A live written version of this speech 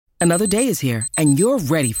Another day is here, and you're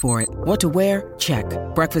ready for it. What to wear? Check.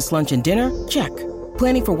 Breakfast, lunch, and dinner? Check.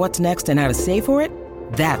 Planning for what's next and how to save for it?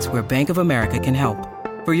 That's where Bank of America can help.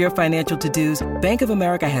 For your financial to-dos, Bank of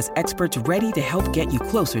America has experts ready to help get you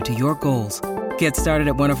closer to your goals. Get started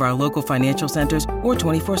at one of our local financial centers or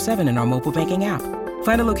 24/7 in our mobile banking app.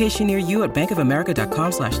 Find a location near you at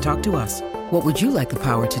bankofamerica.com/talktous. What would you like the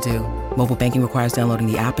power to do? Mobile banking requires downloading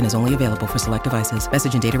the app and is only available for select devices.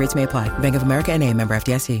 Message and data rates may apply. Bank of America N.A., member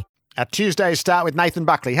FDIC. Our Tuesdays start with Nathan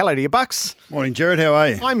Buckley. Hello to you, Bucks. Morning, Jared. How are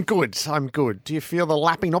you? I'm good. Do you feel the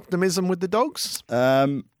lapping optimism with the Dogs?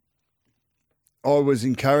 I was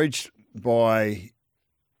encouraged by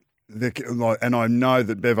and I know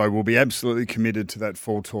that Bevo will be absolutely committed to that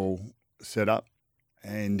fall tall setup,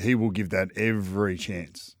 and he will give that every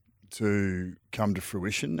chance to come to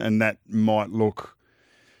fruition. And that might look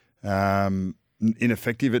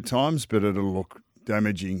ineffective at times, but it'll look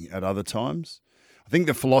damaging at other times. I think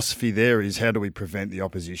the philosophy there is, how do we prevent the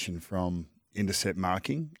opposition from intercept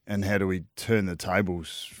marking, and how do we turn the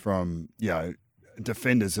tables from,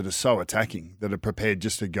 defenders that are so attacking, that are prepared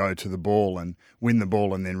just to go to the ball and win the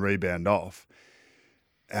ball and then rebound off.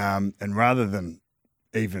 And rather than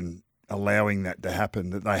even allowing that to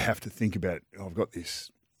happen, that they have to think about, I've got this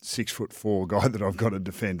 6'4" guy that I've got to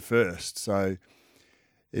defend first. So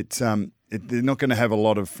it's they're not going to have a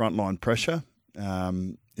lot of frontline pressure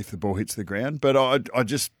if the ball hits the ground. But I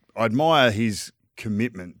admire his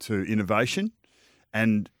commitment to innovation,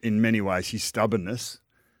 and in many ways his stubbornness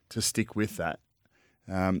to stick with that.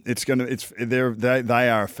 They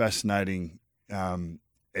are a fascinating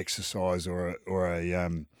exercise or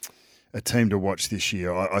a team to watch this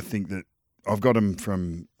year. I think that I've got them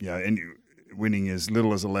from winning as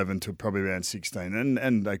little as 11 to probably around 16,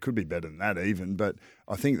 and they could be better than that even. But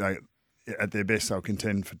I think they, at their best, they'll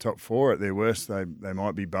contend for top four. At their worst, they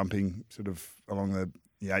might be bumping sort of along the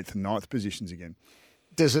 8th and 9th positions again.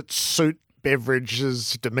 Does it suit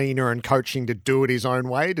Beveridge's demeanour and coaching to do it his own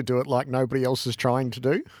way, to do it like nobody else is trying to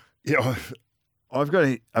do? Yeah, I've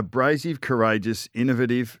got abrasive, courageous,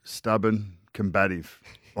 innovative, stubborn, combative,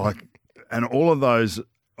 and all of those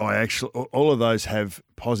have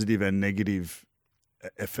positive and negative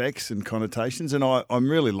effects and connotations. And I'm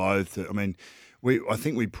really loath to. I mean, I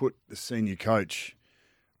think we put the senior coach,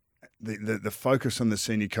 the focus on the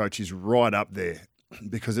senior coach is right up there,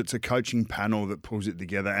 because it's a coaching panel that pulls it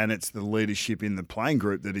together, and it's the leadership in the playing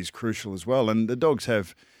group that is crucial as well. And the Dogs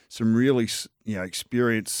have some really,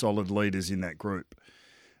 experienced, solid leaders in that group,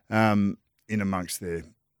 in amongst their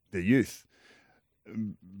youth.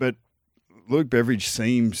 But Luke Beveridge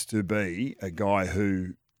seems to be a guy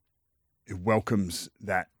who welcomes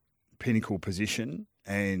that pinnacle position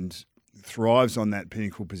and thrives on that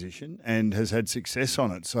pinnacle position and has had success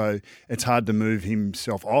on it. So it's hard to move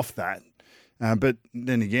himself off that. But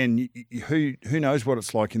then again, who knows what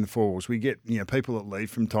it's like in the forwards? We get people that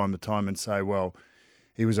leave from time to time and say, "Well,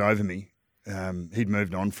 he was over me, he'd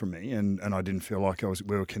moved on from me, and I didn't feel like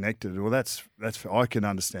we were connected." Well, that's I can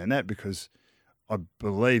understand that, because I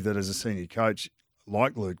believe that as a senior coach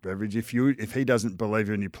like Luke Beveridge, if he doesn't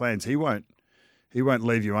believe in your plans, he won't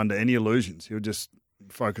leave you under any illusions. He'll just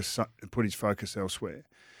put his focus elsewhere.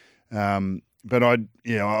 But I'd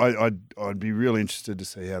be really interested to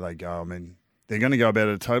see how they go. I mean, they're going to go about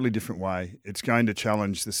it a totally different way. It's going to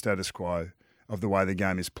challenge the status quo of the way the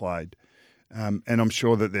game is played. And I'm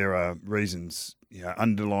sure that there are reasons,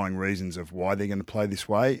 underlying reasons of why they're going to play this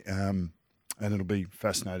way. And it'll be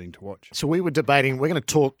fascinating to watch. So we were debating, we're going to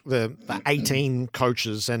talk the 18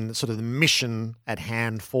 coaches and sort of the mission at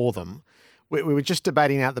hand for them. We were just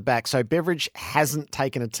debating out the back. So Beveridge hasn't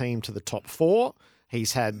taken a team to the top four.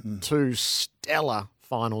 He's had two stellar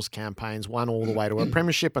finals campaigns, one all the way to a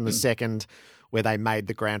premiership and the second where they made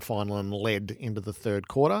the grand final and led into the third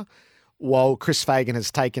quarter. While Chris Fagan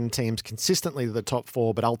has taken teams consistently to the top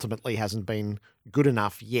four, but ultimately hasn't been good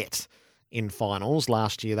enough yet in finals.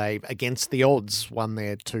 Last year, they, against the odds, won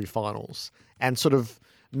their two finals. And sort of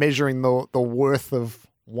measuring the worth of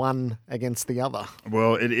one against the other.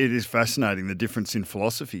 Well, it is fascinating, the difference in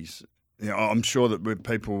philosophies. I'm sure that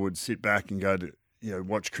people would sit back and go to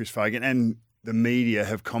watch Chris Fagan, and the media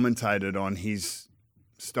have commentated on his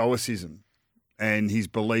stoicism and his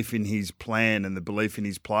belief in his plan and the belief in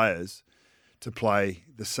his players to play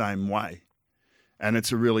the same way. And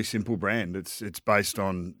it's a really simple brand. It's based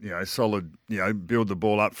on solid, build the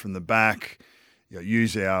ball up from the back,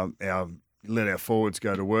 use let our forwards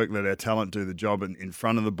go to work, let our talent do the job in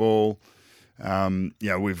front of the ball.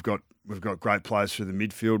 We've got great players through the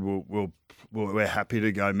midfield. We're happy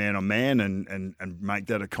to go man on man and make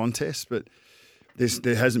that a contest. But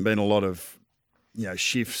there hasn't been a lot of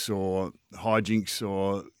shifts or hijinks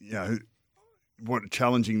or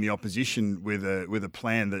challenging the opposition with a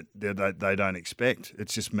plan that they don't expect.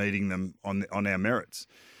 It's just meeting them on our merits.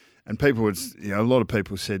 And people would, a lot of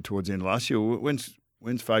people said towards the end of last year, well, when's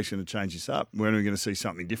Fagan going to change this up? When are we going to see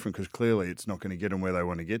something different? Because clearly it's not going to get them where they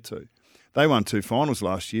want to get to. They won 2 finals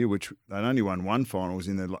last year, which they'd only won 1 final, was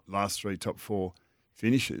in their last 3 top 4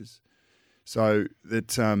 finishes. So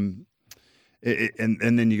that, and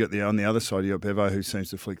then you got on the other side, you got Bevo, who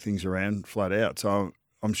seems to flick things around flat out. So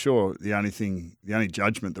I'm sure the only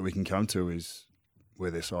judgment that we can come to is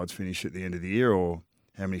where their sides finish at the end of the year, or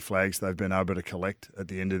how many flags they've been able to collect at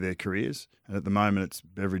the end of their careers. And at the moment, it's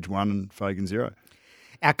Beveridge 1 and Fagan 0.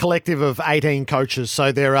 Our collective of 18 coaches.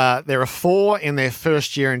 So there are 4 in their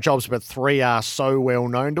first year in jobs, but 3 are so well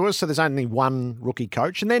known to us. So there's only 1 rookie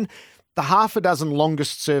coach. And then the half a dozen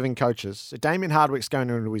longest serving coaches. So Damien Hardwick's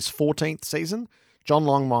going into his 14th season. John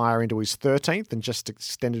Longmire into his 13th and just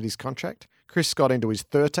extended his contract. Chris Scott into his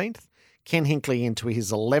 13th. Ken Hinkley into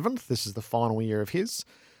his 11th. This is the final year of his.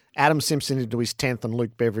 Adam Simpson into his 10th and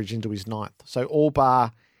Luke Beveridge into his 9th. So all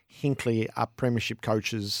bar Hinkley are premiership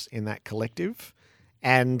coaches in that collective.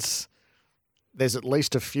 And there's at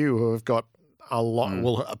least a few who have got a lot,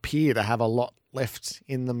 will appear to have a lot left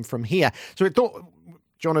in them from here. So we thought, do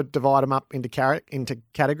you want to divide them up into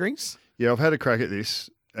categories? Yeah, I've had a crack at this.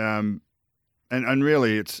 And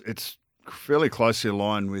really it's fairly closely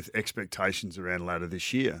aligned with expectations around ladder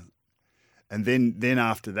this year. And then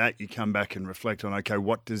after that, you come back and reflect on, okay,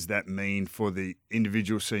 what does that mean for the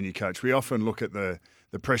individual senior coach? We often look at the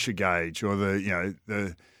pressure gauge or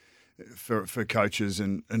for coaches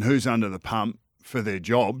and who's under the pump for their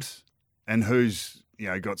jobs and who's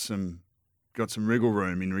got some wriggle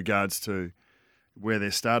room in regards to where they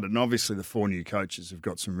started. And obviously the 4 new coaches have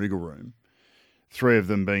got some wriggle room, 3 of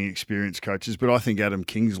them being experienced coaches. But I think Adam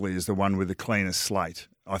Kingsley is the one with the cleanest slate.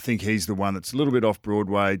 I think he's the one that's a little bit off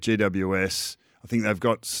Broadway, GWS. I think they've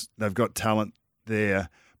got talent there,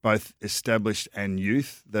 both established and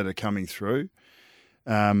youth that are coming through.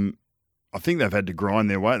 I think they've had to grind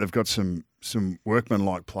their way. They've got some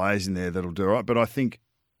workman-like players in there that'll do right. But I think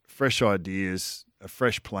fresh ideas, a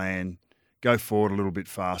fresh plan, go forward a little bit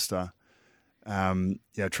faster.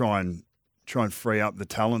 Try and free up the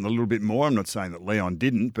talent a little bit more. I'm not saying that Leon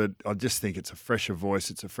didn't, but I just think it's a fresher voice.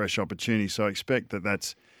 It's a fresh opportunity. So I expect that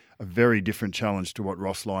that's a very different challenge to what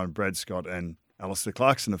Ross Lyon, Brad Scott and Alistair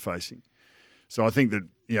Clarkson are facing. So I think that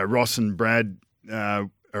Ross and Brad are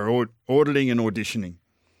auditing and auditioning.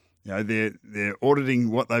 They're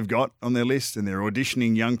auditing what they've got on their list, and they're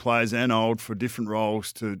auditioning young players and old for different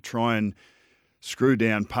roles to try and screw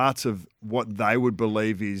down parts of what they would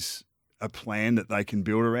believe is a plan that they can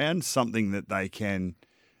build around, something that they can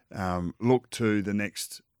look to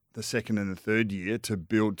the second and the third year to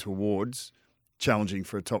build towards challenging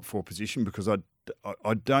for a top 4 position, because I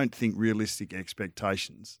don't think realistic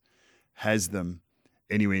expectations has them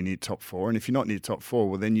anywhere near top 4. And if you're not near top 4,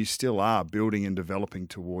 well, then you still are building and developing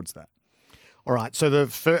towards that. All right. So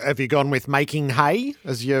have you gone with making hay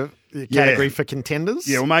as your category for contenders?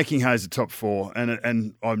 Yeah, well, making hay is the top 4.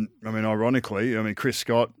 And ironically, Chris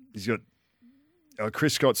Scott, he's got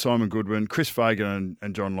Chris Scott, Simon Goodwin, Chris Fagan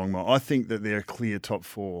and John Longmire. I think that they're a clear top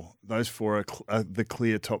 4. Those 4 are the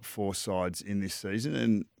clear top 4 sides in this season,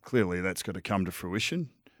 and clearly that's got to come to fruition.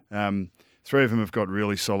 3 of them have got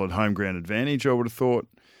really solid home ground advantage, I would have thought.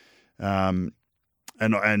 And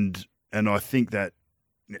I think that,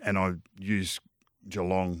 and I use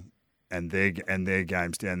Geelong and their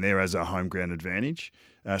games down there as a home ground advantage.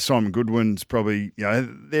 Simon Goodwin's probably,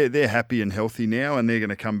 they're happy and healthy now, and they're going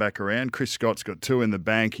to come back around. Chris Scott's got 2 in the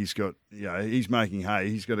bank. He's got, he's making hay.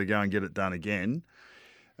 He's got to go and get it done again.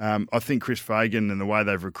 I think Chris Fagan and the way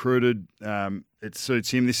they've recruited, it suits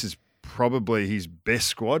him. This is probably his best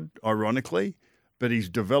squad, ironically, but he's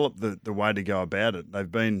developed the way to go about it.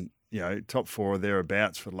 They've been, top 4 or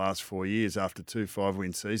thereabouts for the last 4 years after 2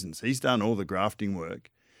 5-win seasons. He's done all the grafting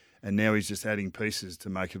work, and now he's just adding pieces to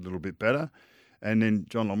make it a little bit better. And then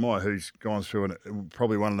John Longmire, who's gone through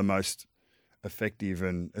probably one of the most effective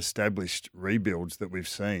and established rebuilds that we've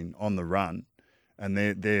seen on the run, and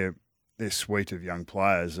their suite of young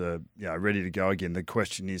players are ready to go again. The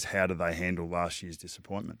question is, how do they handle last year's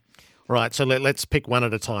disappointment? Right, so let's pick one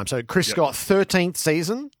at a time. So Chris Scott, 13th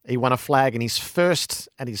season, he won a flag in his first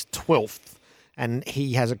and his 12th, and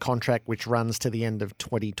he has a contract which runs to the end of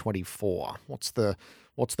 2024. What's the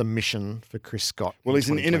mission for Chris Scott? Well, he's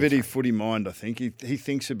an innovative footy mind, I think. He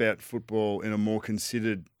thinks about football in a more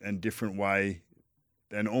considered and different way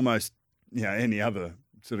than almost any other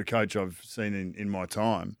sort of coach I've seen in my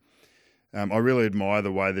time. I really admire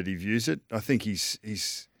the way that he views it. I think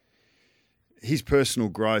he's his personal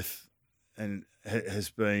growth and has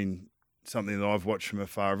been something that I've watched from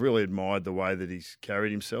afar. I've really admired the way that he's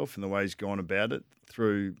carried himself and the way he's gone about it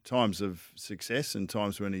through times of success and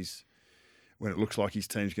times when it looks like his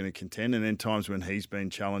team's going to contend, and then times when he's been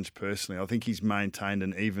challenged personally. I think he's maintained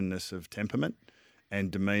an evenness of temperament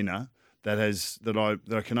and demeanour that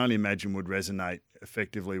I can only imagine would resonate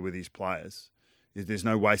effectively with his players. There's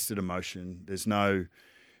no wasted emotion. There's no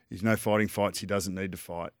fighting fights he doesn't need to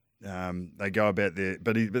fight. They go about there,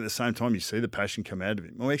 but at the same time, you see the passion come out of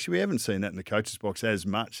him. Well, actually, we haven't seen that in the coach's box as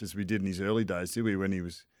much as we did in his early days, did we? When he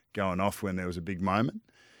was going off when there was a big moment.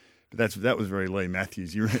 But that was very Lee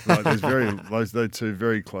Matthews. Those two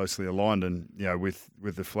very closely aligned, and with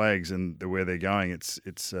the flags and where they're going,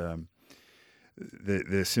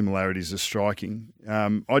 their similarities are striking.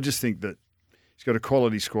 I just think that he's got a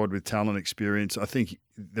quality squad with talent, experience. I think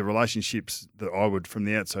the relationships that I would from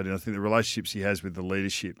the outside, and I think the relationships he has with the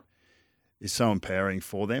leadership is so empowering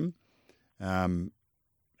for them, and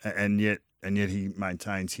yet he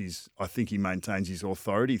maintains his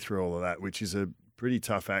authority through all of that, which is a pretty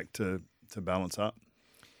tough act to balance up.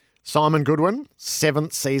 Simon Goodwin,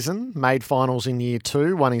 7th season, made finals in year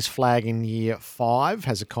 2, won his flag in year 5,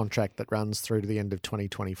 has a contract that runs through to the end of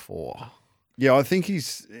 2024. Yeah, I think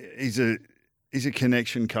he's a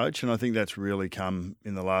connection coach, and I think that's really come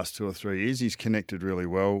in the last 2 or 3 years. He's connected really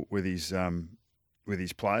well with his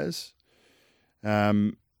players.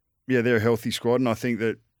 They're a healthy squad, and I think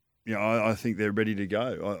that I think they're ready to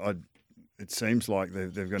go. It seems like they're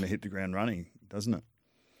going to hit the ground running, doesn't it?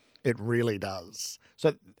 It really does.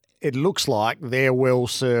 So it looks like they're well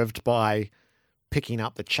served by picking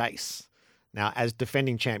up the chase. Now, as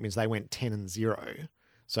defending champions, they went 10-0,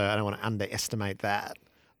 so I don't want to underestimate that.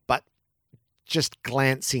 But just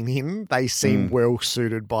glancing in, they seem well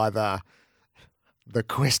suited by the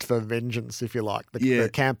quest for vengeance, if you like, the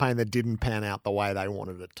campaign that didn't pan out the way they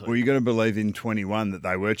wanted it to. Well, you got to believe in 21 that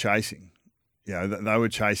they were chasing. They were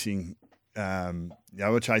chasing. They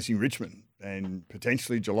were chasing Richmond and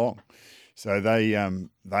potentially Geelong, so they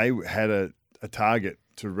had a target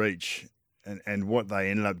to reach, and what they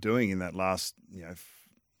ended up doing in that last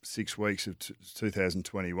 6 weeks of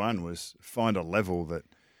 2021 was find a level that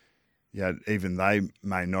even they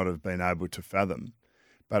may not have been able to fathom,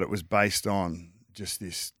 but it was based on just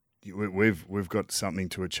this. We've got something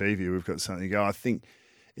to achieve here. We've got something to go. I think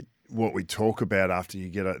what we talk about after you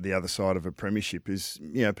get the other side of a premiership is,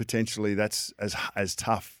 potentially that's as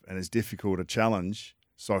tough and as difficult a challenge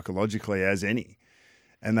psychologically as any.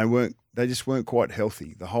 And they just weren't quite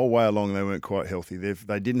healthy. The whole way along, they weren't quite healthy.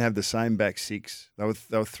 They didn't have the same back six. They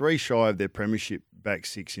were 3 shy of their premiership back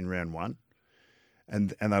six in round 1.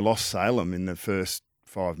 And they lost Salem in the first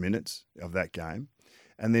 5 minutes of that game.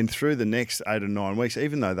 And then through the next 8 or 9 weeks,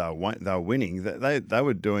 even though they were winning, they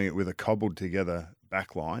were doing it with a cobbled together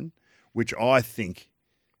back line, which I think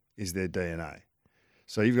is their DNA.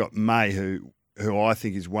 So you've got May, who I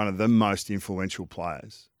think is one of the most influential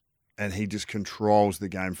players, and he just controls the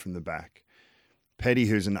game from the back. Petty,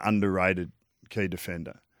 who's an underrated key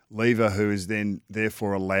defender. Lever, who is then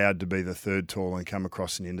therefore allowed to be the third tall and come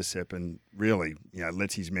across an intercept and really,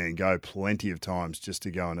 lets his man go plenty of times just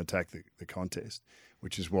to go and attack the contest,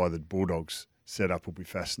 which is why the Bulldogs setup will be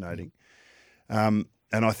fascinating. And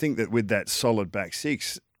I think that with that solid back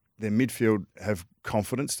six, their midfield have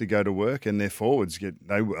confidence to go to work, and their forwards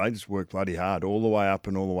they just work bloody hard all the way up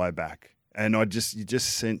and all the way back. And you just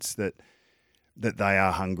sense that they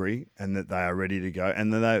are hungry and that they are ready to go,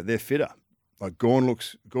 and that they're fitter. Like Gawn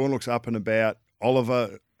looks up and about.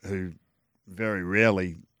 Oliver, who very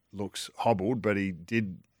rarely looks hobbled, but he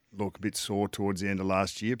did look a bit sore towards the end of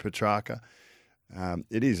last year. Petrarca.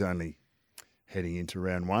 It is only heading into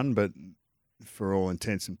round 1, but for all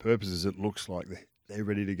intents and purposes, it looks like they're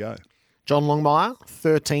ready to go. John Longmire,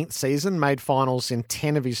 13th season, made finals in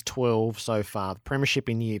 10 of his 12 so far. The premiership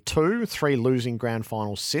in year 2, 3 losing grand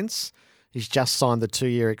finals since. He's just signed the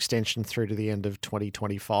 2-year extension through to the end of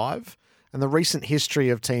 2025. And the recent history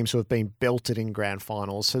of teams who have been belted in grand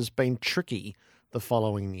finals has been tricky the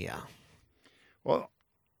following year. Well,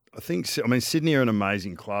 Sydney are an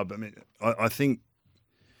amazing club. I think,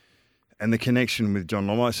 and the connection with John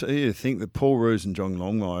Longmire, so you think that Paul Roos and John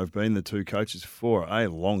Longmire have been the 2 coaches for a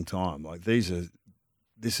long time. Like this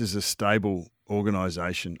is a stable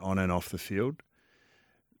organisation on and off the field.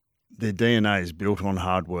 Their DNA is built on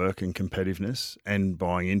hard work and competitiveness and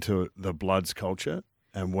buying into the Bloods culture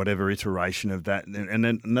and whatever iteration of that,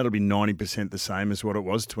 and that'll be 90% the same as what it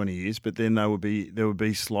was 20 years. But then there would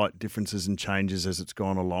be slight differences and changes as it's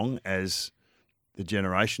gone along, as the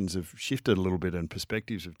generations have shifted a little bit and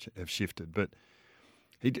perspectives have shifted. But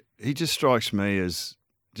he just strikes me as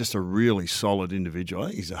just a really solid individual. I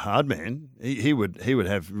think he's a hard man. He would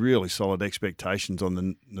have really solid expectations on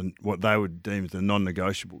the what they would deem as the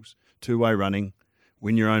non-negotiables. Two-way running,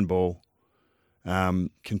 win your own ball,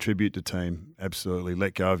 contribute to team, absolutely.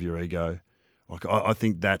 Let go of your ego. Like I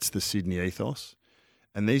think that's the Sydney ethos,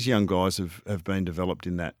 and these young guys have been developed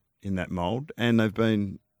in that mould, and they've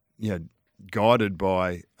been guided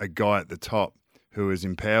by a guy at the top who has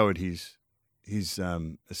empowered his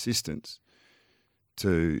assistants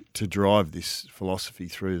to drive this philosophy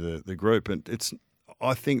through the group, and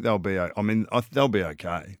I think they'll be. They'll be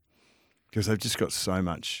okay because they've just got so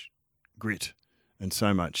much grit and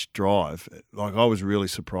so much drive. Like I was really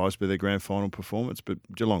surprised by their grand final performance, but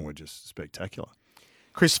Geelong were just spectacular.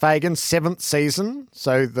 Chris Fagan, 7th season,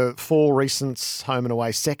 so the 4 recents home and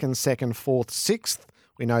away, 2nd, 4th, 6th.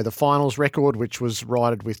 We know the finals record, which was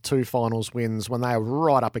righted with 2 finals wins when they were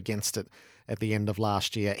right up against it at the end of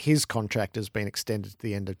last year. His contract has been extended to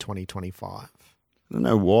the end of 2025. I don't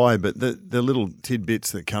know why, but the little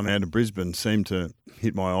tidbits that come out of Brisbane seem to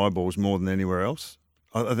hit my eyeballs more than anywhere else.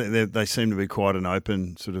 I think they seem to be quite an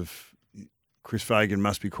open sort of. Chris Fagan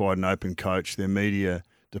must be quite an open coach. Their media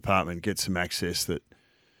department gets some access that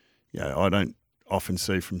I don't often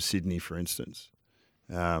see from Sydney, for instance.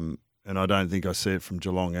 And I don't think I see it from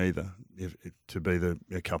Geelong either, to be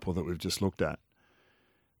a couple that we've just looked at.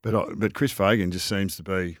 But Chris Fagan just seems to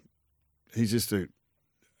be, he's just a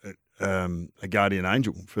guardian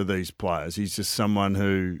angel for these players. He's just someone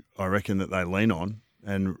who I reckon that they lean on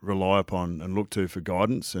and rely upon and look to for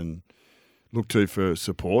guidance and look to for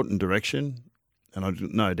support and direction. And I've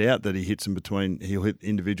no doubt that he'll hit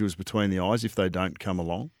individuals between the eyes if they don't come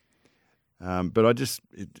along. But the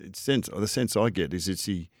sense I get is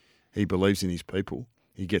he believes in his people.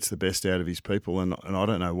 He gets the best out of his people, and I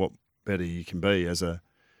don't know what better you can be as a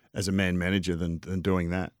man manager than doing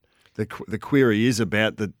that. The query is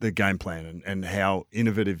about the game plan and how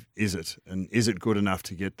innovative is it, and is it good enough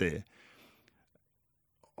to get there?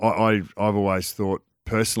 I've always thought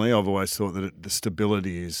that the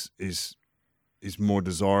stability is more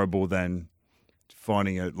desirable than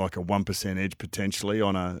finding a 1% edge potentially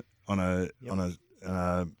on a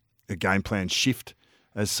game plan shift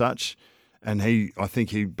as such, and I think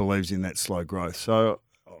he believes in that slow growth. So,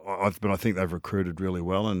 but I think they've recruited really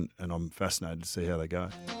well, and I'm fascinated to see how they go.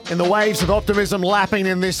 In the waves of optimism lapping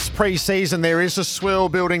in this pre-season, there is a swirl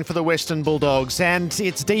building for the Western Bulldogs, and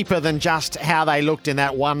it's deeper than just how they looked in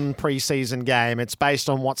that one pre-season game. It's based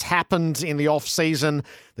on what's happened in the off-season,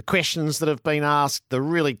 the questions that have been asked, the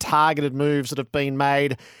really targeted moves that have been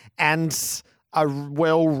made, and a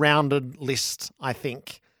well-rounded list, I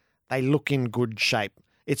think. They look in good shape.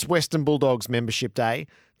 It's Western Bulldogs Membership Day.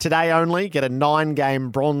 Today only, get a 9-game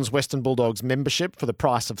bronze Western Bulldogs membership for the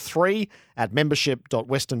price of 3 at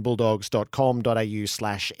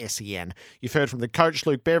membership.westernbulldogs.com.au/SEN. You've heard from the coach,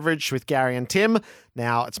 Luke Beveridge, with Gary and Tim.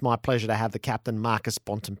 Now it's my pleasure to have the captain, Marcus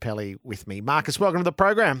Bontempelli, with me. Marcus, welcome to the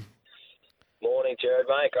program. Morning, Jared,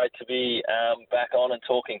 mate. Great to be back on and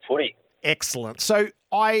talking footy. Excellent. So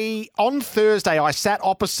on Thursday, I sat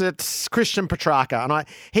opposite Christian Petrarca, and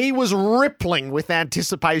he was rippling with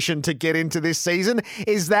anticipation to get into this season.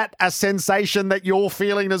 Is that a sensation that you're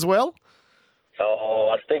feeling as well?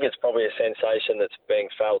 Oh, I think it's probably a sensation that's being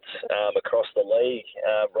felt across the league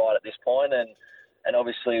right at this point, and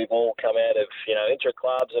obviously we've all come out of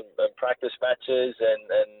intra-clubs and practice matches,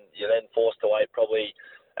 and you're then forced to wait probably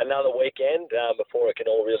another weekend before it can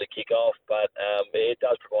all really kick off, but it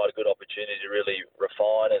does provide a good opportunity to really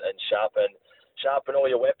refine and sharpen all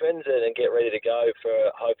your weapons and get ready to go for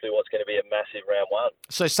hopefully what's going to be a massive round one.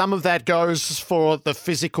 So some of that goes for the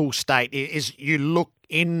physical state. Is you look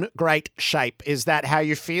in great shape. Is that how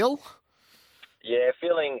you feel? Yeah,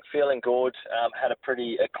 feeling good. Had a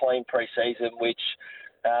clean pre-season, which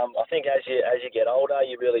I think as you get older,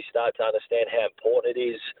 you really start to understand how important it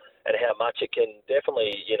is and how much it can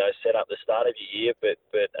definitely, set up the start of your year, but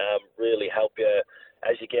really help you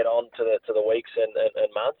as you get on to the weeks and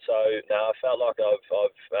months. So I felt like I've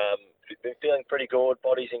been feeling pretty good.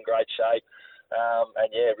 Body's in great shape,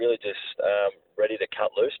 and really just ready to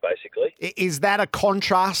cut loose, basically. Is that a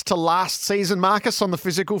contrast to last season, Marcus, on the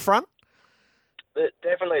physical front?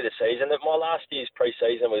 Definitely the season. My last year's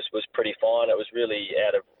pre-season was pretty fine. It was really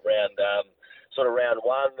out of round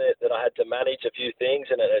one that I had to manage a few things,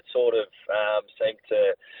 and it sort of seemed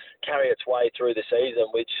to carry its way through the season,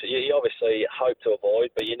 which you obviously hope to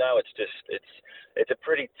avoid. But it's a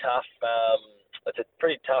pretty tough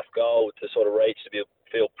goal to sort of reach, to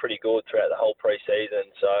feel pretty good throughout the whole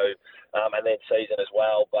pre-season. So and then season as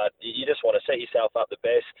well. But you just want to set yourself up the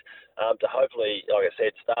best to hopefully, like I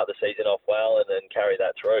said, start the season off well and then carry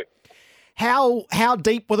that through. How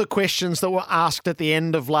deep were the questions that were asked at the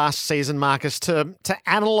end of last season, Marcus, to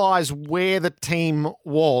analyse where the team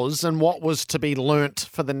was and what was to be learnt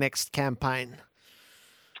for the next campaign?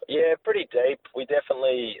 Yeah, pretty deep. We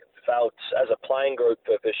definitely felt as a playing group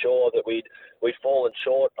for sure that we'd fallen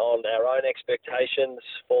short on our own expectations,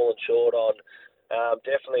 fallen short on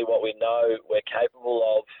definitely what we know we're capable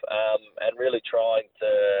of, and really trying to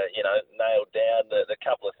nail down the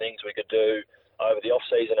couple of things we could do over the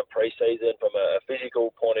off-season and pre-season from a physical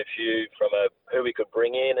point of view, from who we could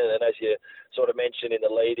bring in, and as you sort of mentioned in the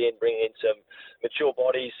lead-in, bring in some mature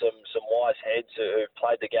bodies, some wise heads who've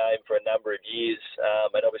played the game for a number of years,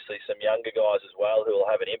 and obviously some younger guys as well who will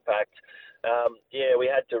have an impact. We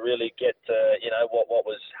had to really get to, what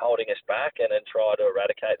was holding us back and try to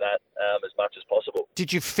eradicate that as much as possible. Did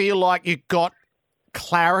you feel like you got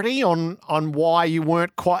clarity on why you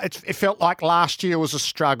weren't quite... It felt like last year was a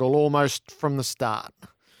struggle almost from the start.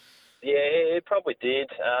 Yeah, it probably did.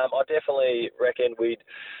 I definitely reckon we'd,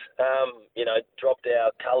 dropped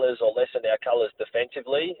our colours or lessened our colours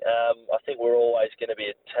defensively. I think we're always going to be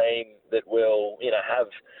a team that will, have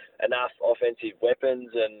enough offensive weapons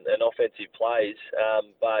and offensive plays.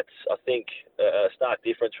 But I think a stark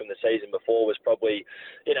difference from the season before was probably,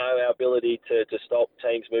 our ability to stop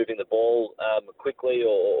teams moving the ball quickly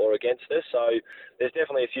or against us. So there's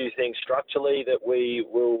definitely a few things structurally that we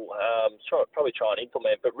will probably try and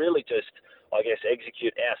implement, but really just, I guess,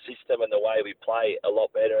 execute our system and the way we play a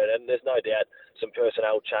lot better. And there's no doubt some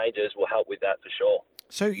personnel changes will help with that for sure.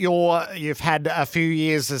 So you've had a few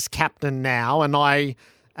years as captain now, and I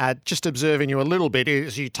just observing you a little bit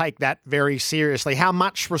as you take that very seriously. How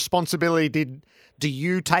much responsibility do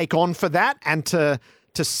you take on for that, and to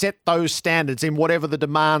set those standards in whatever the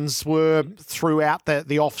demands were throughout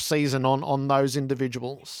the off season on those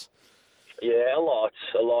individuals? Yeah, a lot.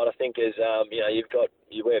 I think as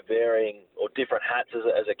you wear varying or different hats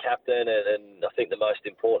as a captain, and I think the most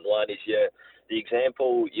important one is the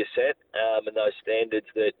example you set, and those standards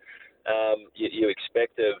that you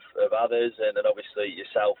expect of others, and then obviously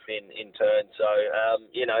yourself in turn. So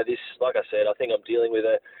this, like I said, I think I'm dealing with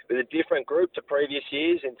a different group to previous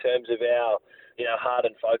years in terms of our hard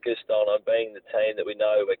and focused on being the team that we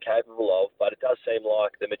know we're capable of. But it does seem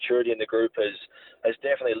like the maturity in the group has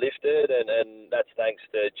definitely lifted, and that's thanks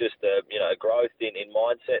to just growth in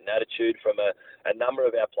mindset and attitude from a number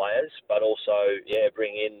of our players, but also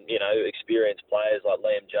bring in experienced players like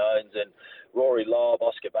Liam Jones and Rory Lobb,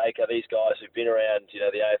 Oscar Baker, these guys who've been around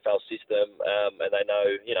the AFL system, and they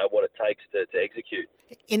know what it takes to execute.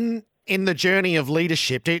 In the journey of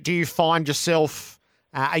leadership, do you find yourself,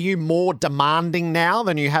 are you more demanding now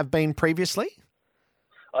than you have been previously?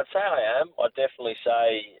 I'd say I am. I'd definitely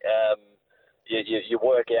say you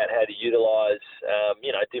work out how to utilise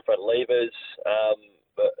different levers,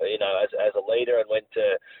 but as a leader, and when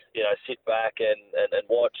to sit back and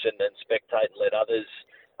watch and spectate and let others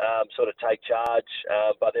sort of take charge.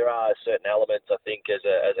 But there are certain elements, I think, as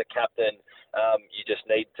a captain, you just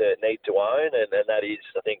need to own, and that is,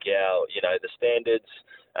 I think, our the standards,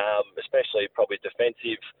 especially probably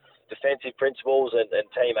defensive principles and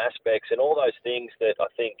team aspects, and all those things that I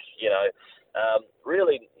think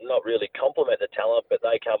really not really complement the talent, but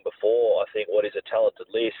they come before, I think, what is a talented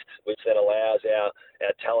list, which then allows our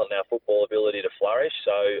talent and our football ability to flourish.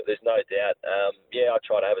 So there's no doubt, I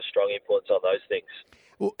try to have a strong influence on those things.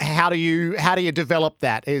 Well, how do you develop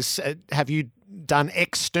that? Have you done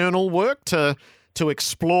external work to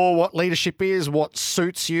explore what leadership is, what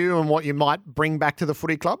suits you, and what you might bring back to the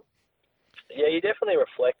footy club? Yeah, you definitely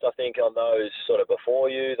reflect, I think, on those sort of before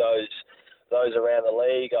you, those around the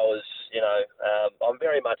league. I was, I'm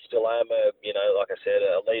very much still am like I said,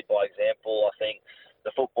 a lead by example. I think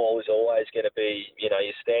the football is always going to be, your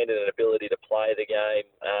standard and ability to play the game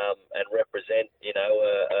and represent,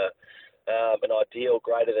 an ideal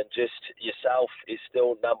greater than just yourself is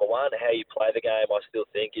still number one. How you play the game, I still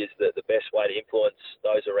think, is the best way to influence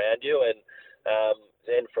those around you. And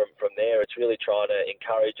then from there, it's really trying to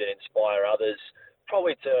encourage and inspire others,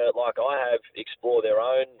 probably to, like I have, explore their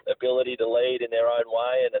own ability to lead in their own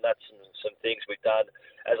way. And that's some things we've done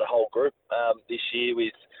as a whole group this year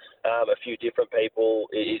with a few different people,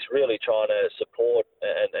 is really trying to support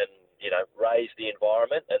and raise the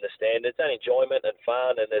environment and the standards and enjoyment and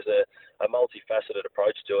fun, and there's a multifaceted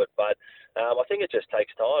approach to it. But I think it just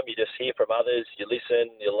takes time. You just hear from others, you listen,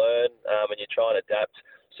 you learn, and you try and adapt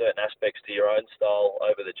certain aspects to your own style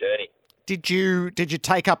over the journey. Did you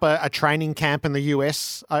take up a training camp in the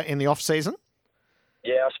US in the off season?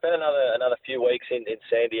 Yeah, I spent another few weeks in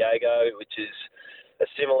San Diego, which is a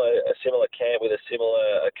similar camp with a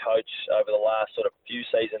similar coach over the last sort of few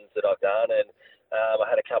seasons that I've done, and I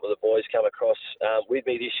had a couple of the boys come across with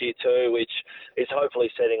me this year too, which is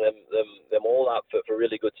hopefully setting them all up for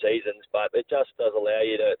really good seasons. But it just does allow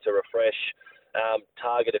you to refresh,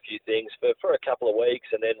 target a few things for a couple of weeks,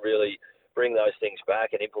 and then really bring those things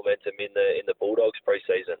back and implement them in the Bulldogs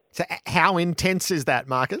pre-season. So how intense is that,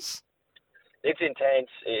 Marcus? It's intense.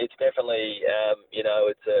 It's definitely,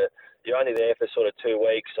 you're only there for sort of 2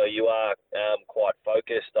 weeks, so you are quite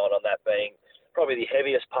focused on that being probably the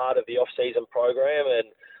heaviest part of the off-season program. And,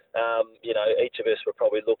 each of us were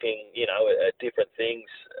probably looking, at different things,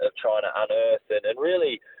 trying to unearth. And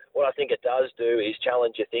really what I think it does do is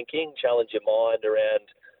challenge your thinking, challenge your mind around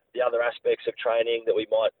the other aspects of training that we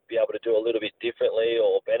might be able to do a little bit differently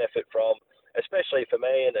or benefit from, especially for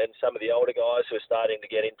me and some of the older guys who are starting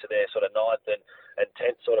to get into their sort of 9th and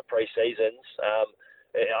 10th sort of pre-seasons.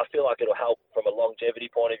 I feel like it'll help from a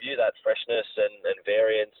longevity point of view, that freshness and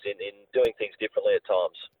variance in doing things differently at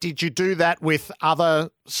times. Did you do that with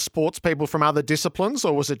other sports people from other disciplines,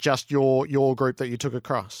 or was it just your group that you took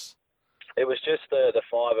across? It was just the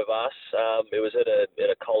 5 of us. It was at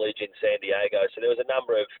a college in San Diego, so there was a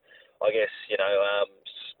number of,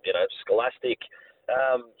 scholastic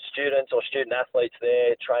students or student athletes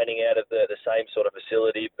there training out of the same sort of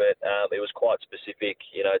facility, but it was quite specific,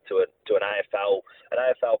 to an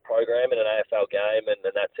AFL program and an AFL game, and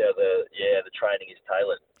that's how the training is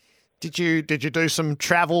tailored. Did you do some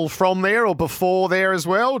travel from there or before there as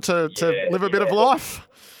well to live a bit of life?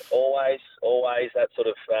 Always that sort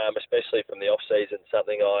of, especially from the off season,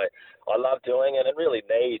 something I love doing and really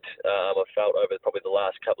need. I've felt over probably the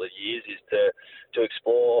last couple of years is to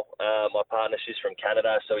explore. My partner, she's from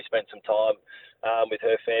Canada, so we spent some time with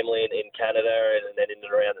her family in Canada and then in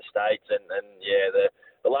and around the States. And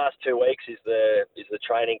the last 2 weeks is the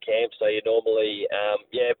training camp, so you're normally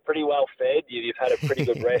pretty well fed. You've had a pretty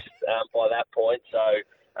good rest by that point, so.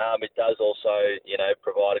 It does also,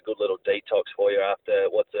 provide a good little detox for you after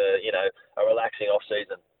what's a relaxing off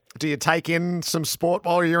season. Do you take in some sport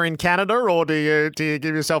while you're in Canada, or do you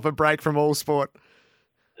give yourself a break from all sport?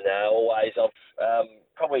 No, always. I've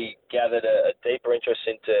probably gathered a deeper interest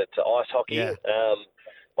into ice hockey. Yeah.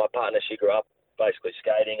 My partner, she grew up basically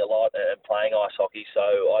skating a lot and playing ice hockey, so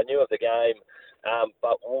I knew of the game.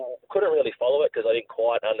 But couldn't really follow it because I didn't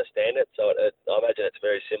quite understand it. So I imagine it's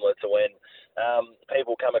very similar to when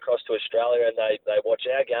people come across to Australia and they watch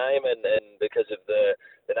our game, and because of the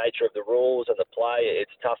nature of the rules and the play,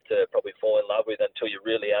 it's tough to probably fall in love with until you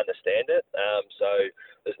really understand it. So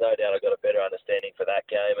there's no doubt I've got a better understanding for that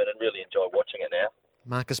game and really enjoy watching it now.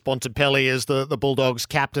 Marcus Bontempelli is the Bulldogs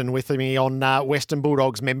captain with me on Western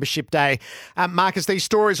Bulldogs Membership Day. Marcus, these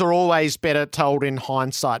stories are always better told in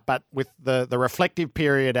hindsight, but with the reflective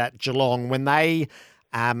period at Geelong, when they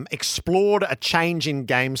explored a change in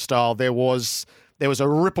game style, there was a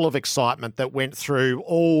ripple of excitement that went through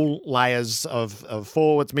all layers of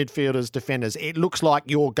forwards, midfielders, defenders. It looks like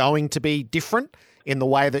you're going to be different in the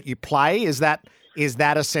way that you play. Is that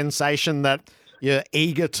a sensation that you're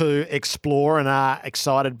eager to explore and are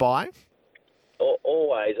excited by?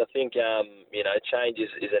 Always. I think, change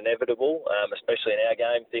is inevitable, especially in our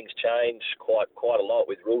game. Things change quite a lot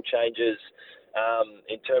with rule changes,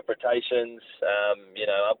 interpretations,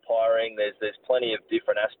 umpiring. There's plenty of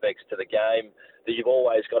different aspects to the game that you've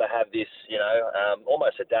always got to have this,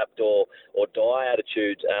 almost adapt or die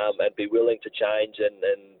attitude and be willing to change. And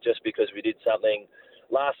just because we did something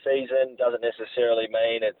last season doesn't necessarily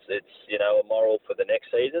mean it's a moral for the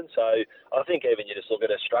next season. So I think even you just look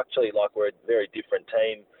at it structurally, like we're a very different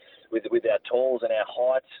team with our tools and our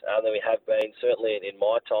height than we have been certainly in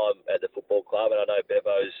my time at the football club, and I know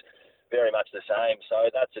Bevo's very much the same.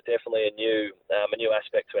 So that's definitely a new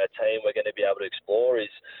aspect to our team we're going to be able to explore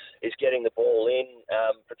is getting the ball in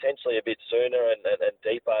potentially a bit sooner and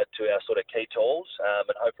deeper to our sort of key tools,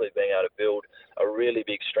 and hopefully being able to build a really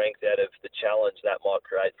big strength out of the challenge that might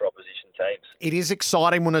create for opposition teams. It is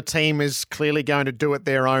exciting when a team is clearly going to do it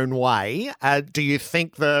their own way. Do you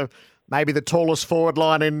think maybe the tallest forward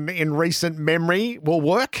line in recent memory will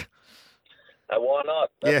work? Why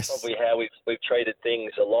not? That's yes. Probably how we've treated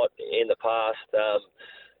things a lot in the past.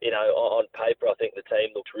 On paper, I think the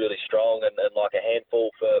team looks really strong and like a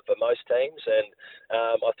handful for most teams. And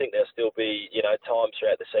I think there'll still be, times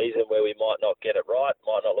throughout the season where we might not get it right,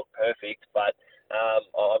 might not look perfect. But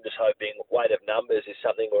I'm just hoping weight of numbers is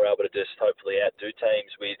something we're able to just hopefully outdo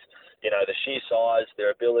teams with, the sheer size,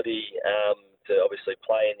 their ability to obviously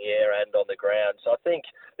play in the air and on the ground. So I think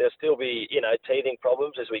there'll still be, teething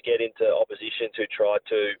problems as we get into oppositions who try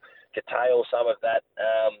to, curtail some of that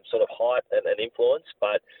sort of hype and influence.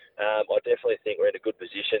 But I definitely think we're in a good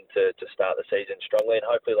position to start the season strongly and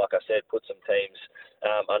hopefully, like I said, put some teams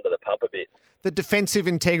under the pump a bit. The defensive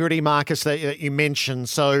integrity, Marcus, that you mentioned,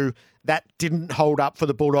 so that didn't hold up for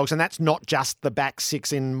the Bulldogs, and that's not just the back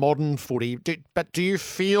six in modern footy. But do you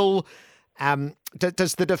feel,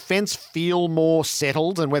 does the defence feel more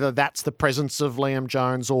settled, and whether that's the presence of Liam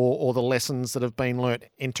Jones or the lessons that have been learnt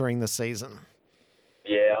entering the season?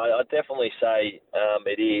 Yeah, I'd definitely say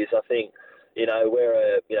it is. I think,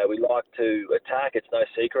 we like to attack. It's no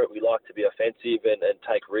secret. We like to be offensive and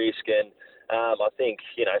take risk. And I think,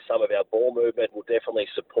 some of our ball movement will definitely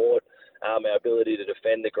support our ability to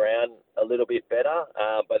defend the ground a little bit better.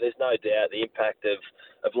 But there's no doubt the impact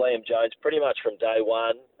of Liam Jones pretty much from day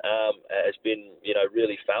one has been,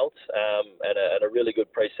 really felt. And a really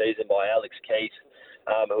good pre-season by Alex Keith,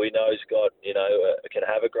 who we know's got, can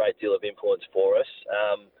have a great deal of influence for us.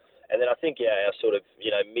 And then I think, our sort of,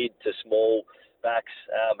 mid to small backs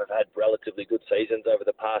have had relatively good seasons over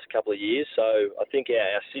the past couple of years. So I think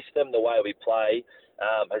our system, the way we play,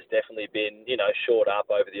 has definitely been, shored up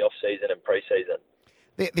over the off-season and pre-season.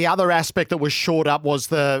 The other aspect that was shored up was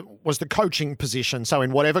the coaching position. So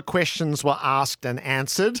in whatever questions were asked and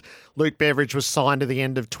answered, Luke Beveridge was signed to the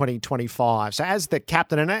end of 2025. So as the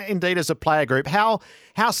captain and indeed as a player group, how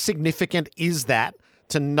significant is that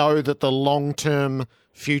to know that the long-term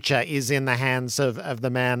future is in the hands of the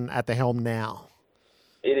man at the helm now?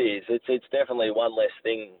 It is. It's definitely one less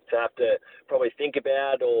thing to have to probably think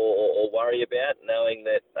about or worry about, knowing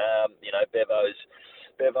that,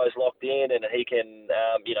 Bevo's locked in and he can,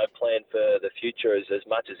 plan for the future as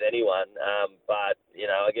much as anyone. But,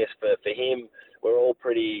 I guess for him, we're all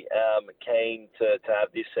pretty keen to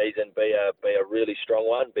have this season be a really strong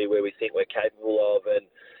one, be where we think we're capable of. And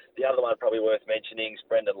the other one probably worth mentioning is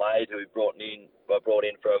Brendan Lade, who we brought in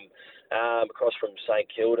from across from St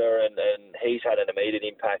Kilda, and he's had an immediate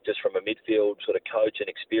impact just from a midfield sort of coach and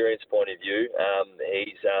experience point of view.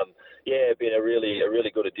 He's been a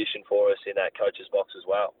really good addition for us in that coach's box as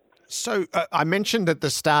well. So I mentioned at the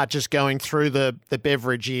start just going through the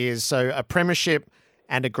Beveridge years, so a premiership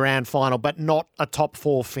and a grand final, but not a top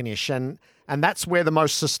four finish. And that's where the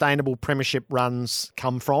most sustainable premiership runs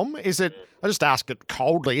come from. Is it, I'll just ask it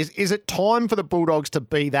coldly, is it time for the Bulldogs to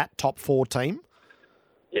be that top four team?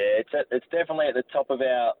 Yeah, it's definitely at the top of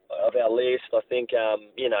our list. I think,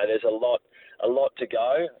 there's a lot to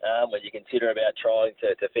go when you consider about trying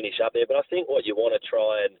to finish up there. But I think what you want to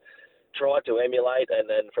try to emulate, and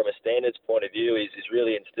then from a standards point of view, is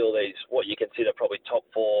really instill these what you consider probably top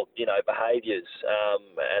four, behaviours,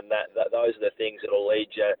 and that those are the things that will lead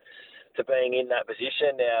you to being in that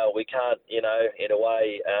position. Now we can't, in a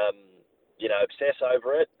way, obsess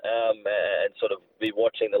over it and sort of be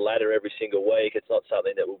watching the ladder every single week. It's not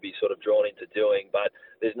something that we'll be sort of drawn into doing, but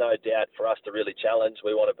there's no doubt for us to really challenge,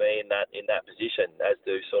 we want to be in that position, as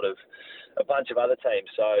do sort of a bunch of other teams.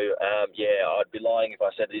 So, I'd be lying if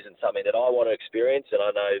I said it isn't something that I want to experience, and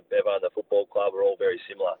I know Bevo and the football club are all very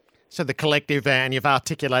similar. So the collective, and you've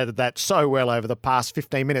articulated that so well over the past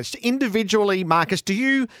 15 minutes. Individually, Marcus, do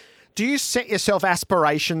you set yourself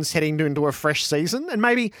aspirations heading into a fresh season? And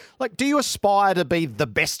maybe, do you aspire to be the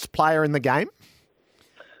best player in the game?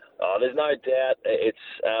 Oh, there's no doubt it's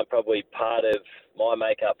probably part of my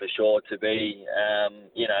makeup for sure to be,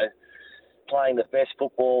 playing the best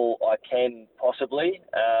football I can possibly,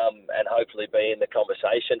 and hopefully be in the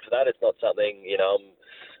conversation for that. It's not something,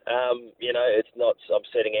 it's not I'm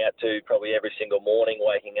setting out to probably every single morning,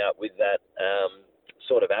 waking up with that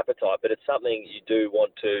sort of appetite, but it's something you do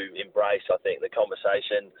want to embrace. I think the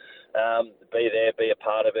conversation, be there, be a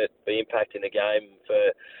part of it, be impacting the game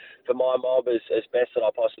for my mob as best that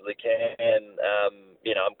I possibly can.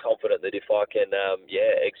 I'm confident that if I can,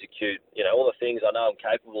 execute, all the things I know I'm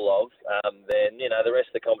capable of, then, the rest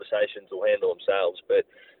of the conversations will handle themselves. But,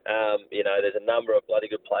 there's a number of bloody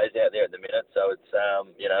good players out there at the minute. So it's a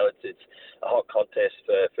hot contest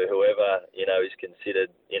for whoever, is considered,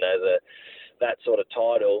 that sort of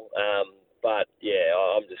title. But,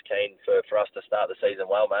 I'm just keen for us to start the season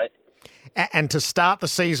well, mate. And to start the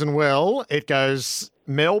season well, it goes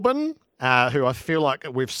Melbourne, who I feel like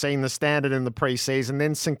we've seen the standard in the pre-season,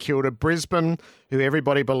 then St Kilda, Brisbane, who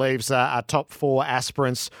everybody believes are top four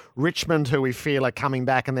aspirants, Richmond, who we feel are coming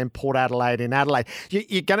back, and then Port Adelaide in Adelaide.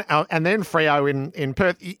 You're gonna, and then Freo in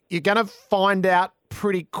Perth. You're going to find out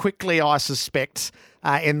pretty quickly, I suspect,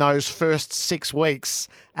 in those first 6 weeks,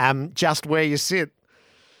 just where you sit.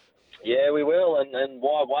 Yeah, we will, and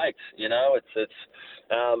why wait?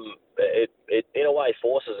 It in a way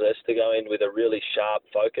forces us to go in with a really sharp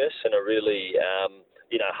focus and a really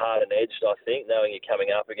hard and edged, I think, knowing you're coming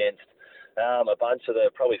up against a bunch of the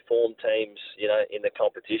probably form teams, in the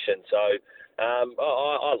competition. So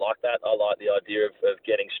I like that. I like the idea of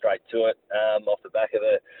getting straight to it off the back of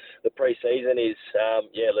the pre-season is,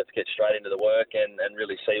 let's get straight into the work and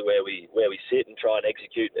really see where we sit and try and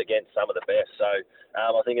execute against some of the best. So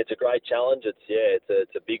I think it's a great challenge.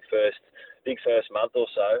 It's a big first month or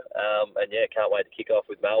so, can't wait to kick off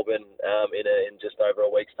with Melbourne in just over a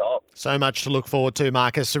week's time. So much to look forward to,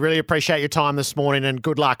 Marcus. I really appreciate your time this morning and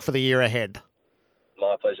good luck for the year ahead.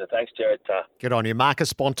 My pleasure. Thanks, Jared. Good on you.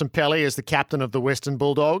 Marcus Bontempelli is the captain of the Western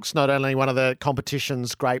Bulldogs, not only one of the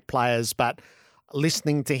competition's great players, but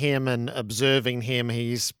listening to him and observing him,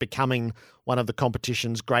 he's becoming one of the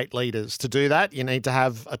competition's great leaders. To do that, you need to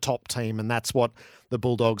have a top team, and that's what the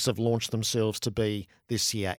Bulldogs have launched themselves to be this year.